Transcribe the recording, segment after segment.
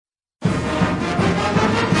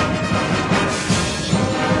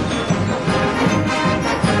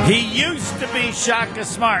He used to be Shaka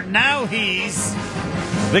Smart. Now he's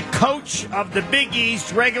the coach of the Big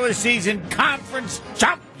East regular season conference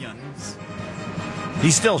champions.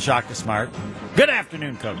 He's still Shaka Smart. Good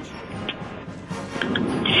afternoon, Coach.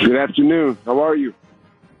 Good afternoon. How are you?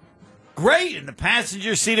 Great. In the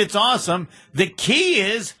passenger seat, it's awesome. The key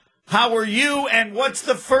is, how are you, and what's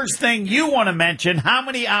the first thing you want to mention? How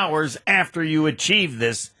many hours after you achieve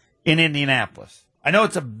this in Indianapolis? I know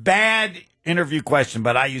it's a bad interview question,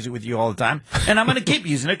 but I use it with you all the time, and I'm going to keep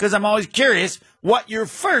using it because I'm always curious what you're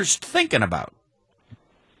first thinking about.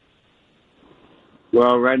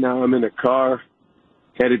 Well, right now I'm in a car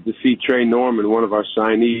headed to see Trey Norman, one of our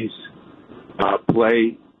signees,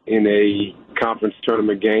 play in a conference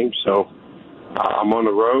tournament game. So I'm on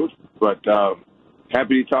the road, but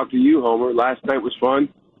happy to talk to you, Homer. Last night was fun.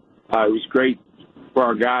 It was great for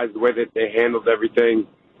our guys, the way that they handled everything.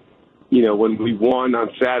 You know, when we won on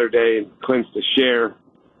Saturday and clinched a share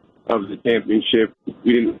of the championship,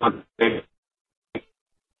 we didn't want to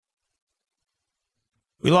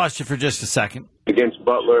We lost you for just a second. against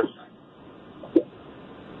Butler.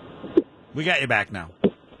 We got you back now.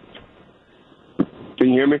 Can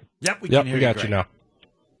you hear me? Yep, we can hear we got you great. now.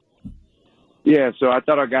 Yeah, so I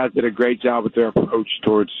thought our guys did a great job with their approach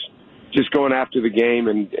towards just going after the game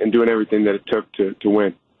and doing everything that it took to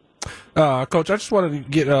win. Coach, I just wanted to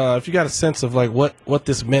get if you got a sense of like what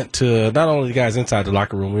this meant to not only the guys inside the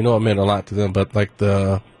locker room. We know it meant a lot to them, but like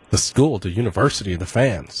the school, the university, the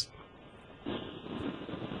fans.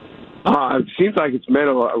 It seems like it's meant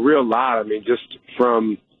a real lot. I mean, just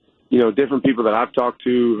from different people that I've talked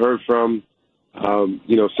to, heard from,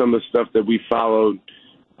 some of the stuff that we followed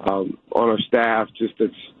on our staff, just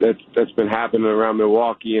that's been happening around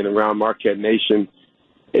Milwaukee and around Marquette Nation.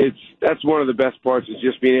 That's one of the best parts, is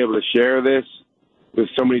just being able to share this with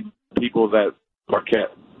so many people that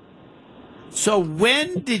Marquette. So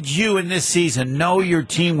when did you in this season know your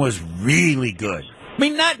team was really good? I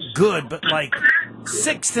mean, not good, but like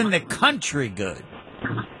sixth in the country good.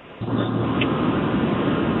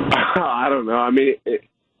 I don't know. I mean,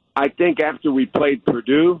 I think after we played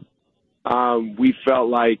Purdue, we felt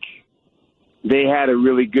like they had a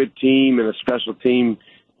really good team and a special team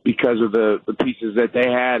because of the pieces that they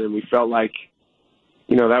had, and we felt like,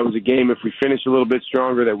 that was a game, if we finished a little bit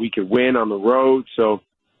stronger, that we could win on the road. So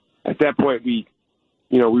at that point, we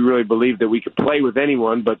really believed that we could play with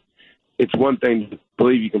anyone, but it's one thing to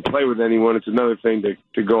believe you can play with anyone. It's another thing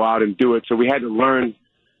to go out and do it. So we had to learn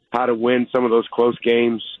how to win some of those close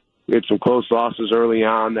games. We had some close losses early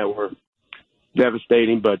on that were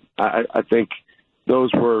devastating, but I think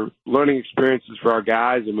those were learning experiences for our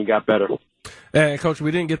guys, and we got better. And Coach,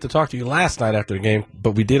 we didn't get to talk to you last night after the game,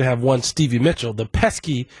 but we did have one Stevie Mitchell, the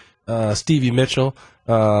pesky Stevie Mitchell.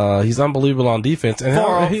 He's unbelievable on defense, and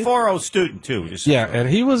 4.0 student too. And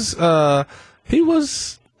he was. I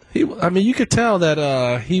mean, you could tell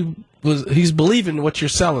that he's believing what you're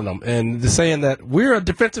selling him, and saying that we're a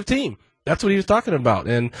defensive team. That's what he was talking about.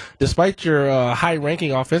 And despite your high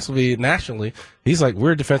ranking offensively nationally, he's like,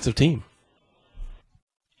 we're a defensive team.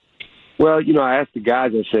 Well, I asked the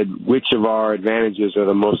guys, I said, which of our advantages are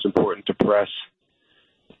the most important to press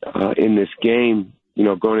in this game,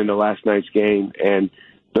 going into last night's game. And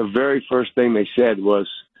the very first thing they said was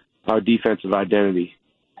our defensive identity.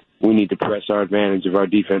 We need to press our advantage of our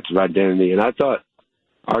defensive identity. And I thought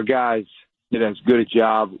our guys did as good a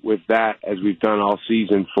job with that as we've done all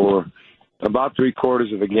season for about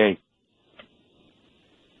 3/4 of the game.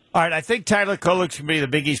 All right, I think Tyler Kolek's going to be the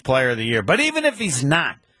Big East Player of the Year. But even if he's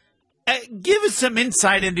not, give us some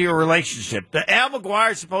insight into your relationship. Al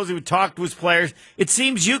McGuire supposedly would talk to his players. It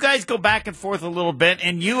seems you guys go back and forth a little bit,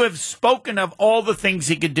 and you have spoken of all the things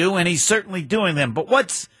he could do, and he's certainly doing them. But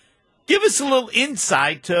give us a little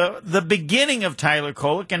insight to the beginning of Tyler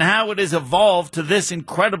Kolek and how it has evolved to this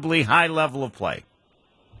incredibly high level of play.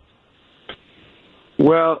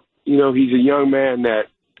 Well, he's a young man that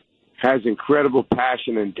has incredible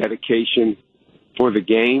passion and dedication for the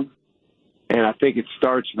game. And I think it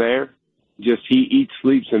starts there. Just he eats,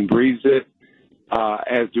 sleeps, and breathes it,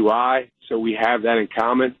 as do I. So we have that in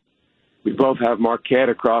common. We both have Marquette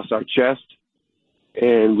across our chest.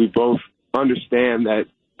 And we both understand that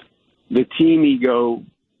the team ego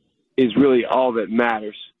is really all that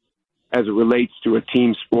matters as it relates to a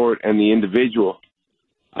team sport and the individual.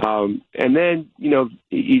 And then,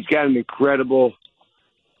 he's got an incredible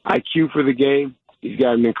IQ for the game. He's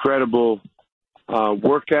got an incredible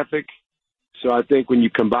work ethic. So I think when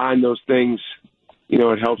you combine those things,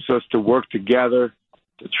 it helps us to work together,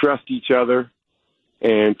 to trust each other,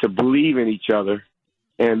 and to believe in each other.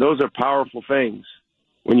 And those are powerful things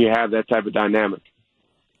when you have that type of dynamic.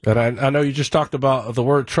 And I know you just talked about the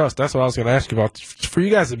word trust. That's what I was going to ask you about. For you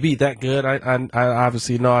guys to be that good, I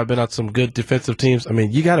obviously know I've been on some good defensive teams. I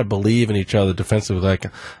mean, you got to believe in each other defensively. Like,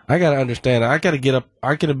 I got to understand. I got to get up.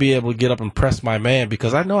 I got to be able to get up and press my man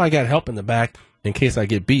because I know I got help in the back in case I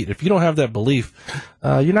get beat. If you don't have that belief,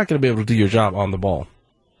 you're not going to be able to do your job on the ball.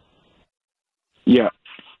 Yeah.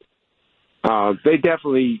 They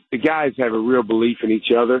definitely, the guys have a real belief in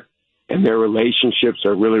each other, and their relationships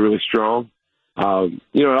are really, really strong.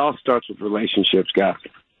 It all starts with relationships, guys.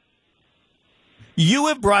 You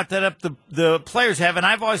have brought that up, the players have, and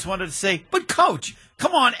I've always wanted to say, but Coach,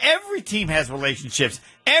 come on, every team has relationships.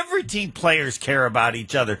 Every team players care about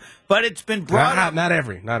each other. But it's been brought up. Not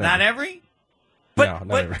every. Not every? But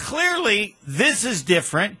every. Clearly, this is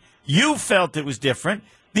different. You felt it was different.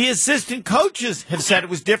 The assistant coaches have said it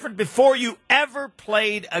was different before you ever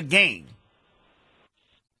played a game.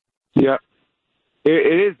 Yeah, it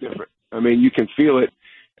is different. I mean, you can feel it.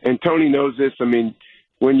 And Tony knows this. I mean,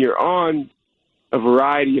 when you're on a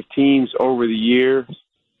variety of teams over the years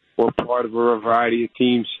or part of a variety of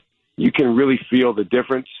teams, you can really feel the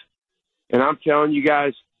difference. And I'm telling you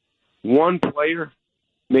guys, one player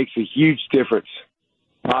makes a huge difference,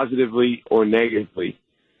 positively or negatively.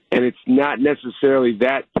 And it's not necessarily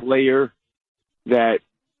that player that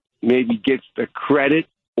maybe gets the credit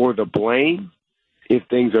or the blame if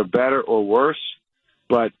things are better or worse.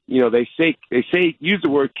 But, they say use the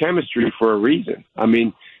word chemistry for a reason. I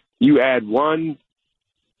mean, you add one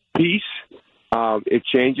piece, it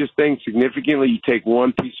changes things significantly. You take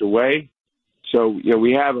one piece away. So,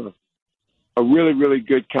 we have a really, really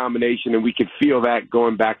good combination, and we can feel that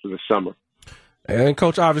going back to the summer. And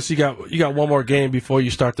Coach, obviously you got one more game before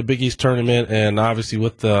you start the Big East tournament, and obviously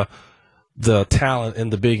with the talent in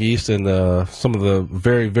the Big East and some of the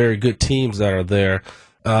very, very good teams that are there,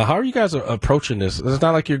 how are you guys approaching this? It's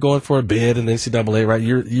not like you're going for a bid in the NCAA, right?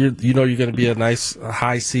 You're going to be a nice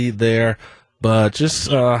high seed there, but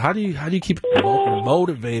just how do you keep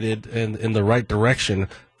motivated and in the right direction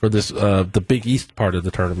for this the Big East part of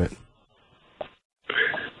the tournament?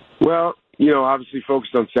 Well, obviously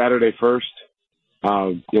focused on Saturday first.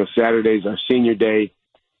 Saturday's our senior day.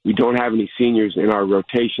 We don't have any seniors in our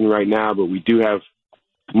rotation right now, but we do have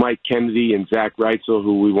Mike Kennedy and Zach Reitzel,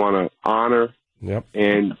 who we want to honor. Yep.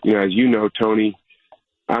 And, as you know, Tony,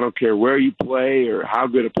 I don't care where you play or how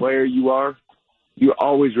good a player you are, you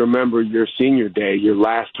always remember your senior day, your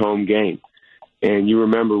last home game. And you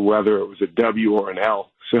remember whether it was a W or an L.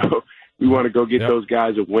 So we want to go get those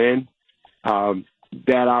guys a win.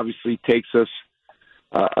 That obviously takes us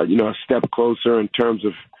a step closer in terms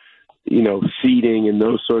of, seeding and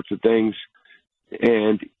those sorts of things.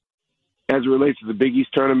 And as it relates to the Big East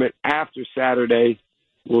tournament, after Saturday,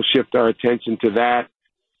 we'll shift our attention to that.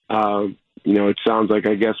 It sounds like,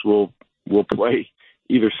 I guess, we'll play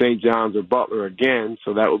either St. John's or Butler again.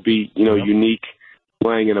 So that will be, unique,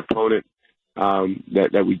 playing an opponent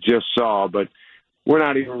that we just saw. But we're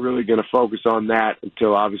not even really going to focus on that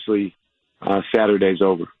until, obviously, Saturday's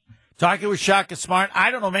over. Talking with Shaka Smart, I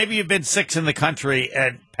don't know, maybe you've been 6 in the country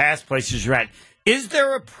at past places you're at. Is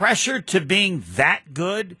there a pressure to being that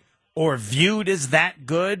good or viewed as that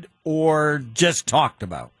good or just talked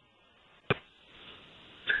about?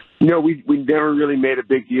 We never really made a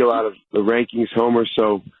big deal out of the rankings, Homer,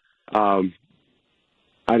 so I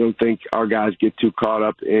don't think our guys get too caught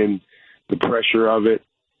up in the pressure of it.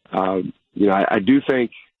 I do think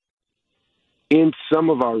in some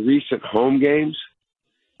of our recent home games,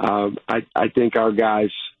 I think our guys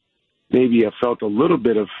maybe have felt a little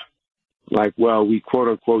bit of like, well, we quote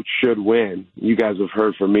unquote should win. You guys have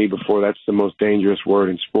heard from me before. That's the most dangerous word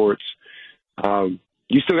in sports.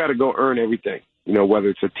 You still got to go earn everything, whether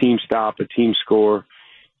it's a team stop, a team score,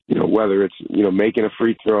 whether it's, making a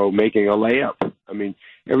free throw, making a layup. I mean,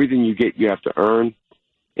 everything you get, you have to earn.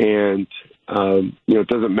 And, it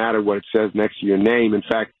doesn't matter what it says next to your name. In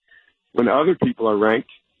fact, when other people are ranked,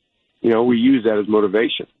 we use that as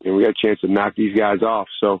motivation, and we got a chance to knock these guys off.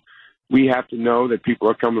 So we have to know that people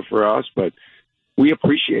are coming for us, but we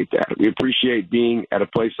appreciate that. We appreciate being at a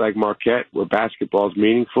place like Marquette where basketball is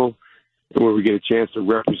meaningful and where we get a chance to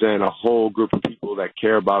represent a whole group of people that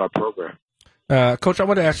care about our program. Coach, I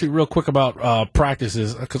want to ask you real quick about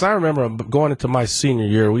practices, because I remember going into my senior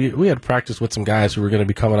year, we had practice with some guys who were going to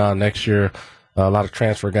be coming on next year. A lot of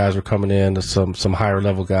transfer guys were coming in, some higher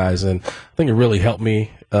level guys, and I think it really helped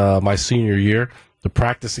me my senior year to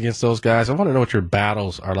practice against those guys. I want to know what your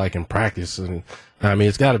battles are like in practice, and I mean,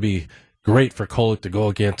 it's got to be great for Kolek to go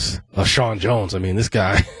against Sean Jones. I mean, this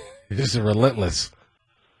guy is relentless.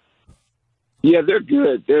 Yeah, they're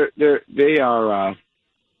good. They are.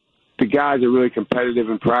 The guys are really competitive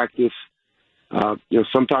in practice.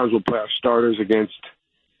 Sometimes we'll play our starters against,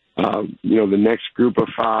 the next group of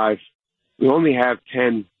 5. We only have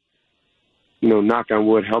 10, knock on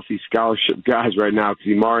wood, healthy scholarship guys right now because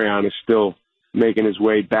Imarion is still making his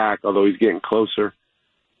way back, although he's getting closer.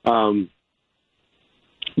 But,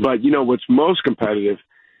 what's most competitive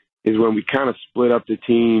is when we kind of split up the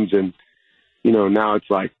teams and, now it's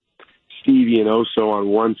like Stevie and Oso on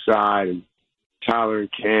one side and Tyler and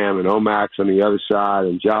Cam and Omax on the other side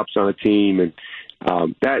and Jops on a team. And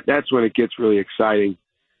that's when it gets really exciting.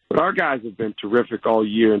 But our guys have been terrific all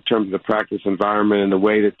year in terms of the practice environment and the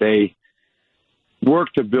way that they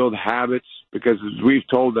work to build habits, because as we've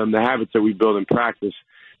told them, the habits that we build in practice,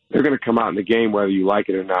 they're going to come out in the game whether you like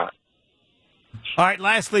it or not. All right,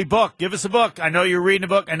 lastly, book. Give us a book. I know you're reading a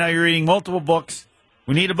book. I know you're reading multiple books.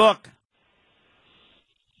 We need a book.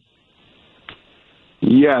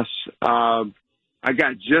 Yes. I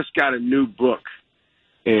just got a new book,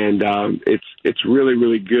 and it's really,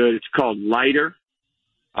 really good. It's called Lighter,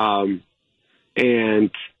 and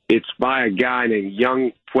it's by a guy named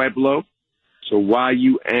Young Pueblo. So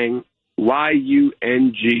Y-U-N-G,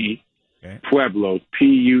 okay. Pueblo,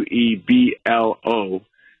 Pueblo,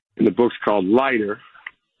 and the book's called Lighter.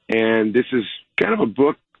 And this is kind of a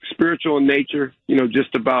book, spiritual in nature,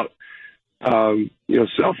 just about,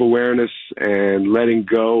 self-awareness and letting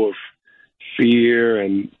go of fear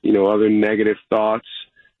and, other negative thoughts.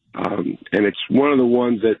 And it's one of the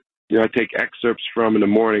ones that, I take excerpts from in the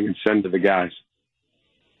morning and send to the guys.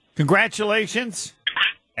 Congratulations.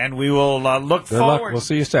 And we will look Good forward. luck. We'll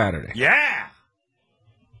see you Saturday. Yeah.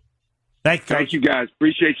 Thanks, Coach. Thank you, guys.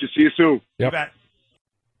 Appreciate you. See you soon. Yep. You bet.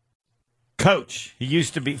 Coach, he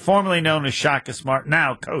used to be formerly known as Shaka Smart,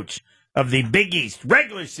 now coach of the Big East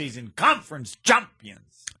regular season conference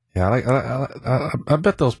champions. Yeah, I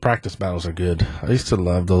bet those practice battles are good. I used to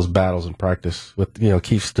love those battles in practice with,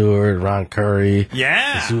 Keith Stewart, Ron Curry,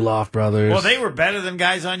 Yeah. the Zuloff brothers. Well, they were better than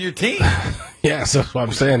guys on your team. Yeah, so that's what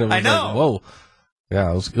I'm saying. It was I know. Like, whoa.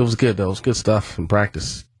 Yeah, it was good, though. It was good stuff in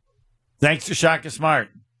practice. Thanks to Shaka Smart.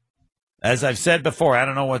 As I've said before, I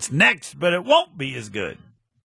don't know what's next, but it won't be as good.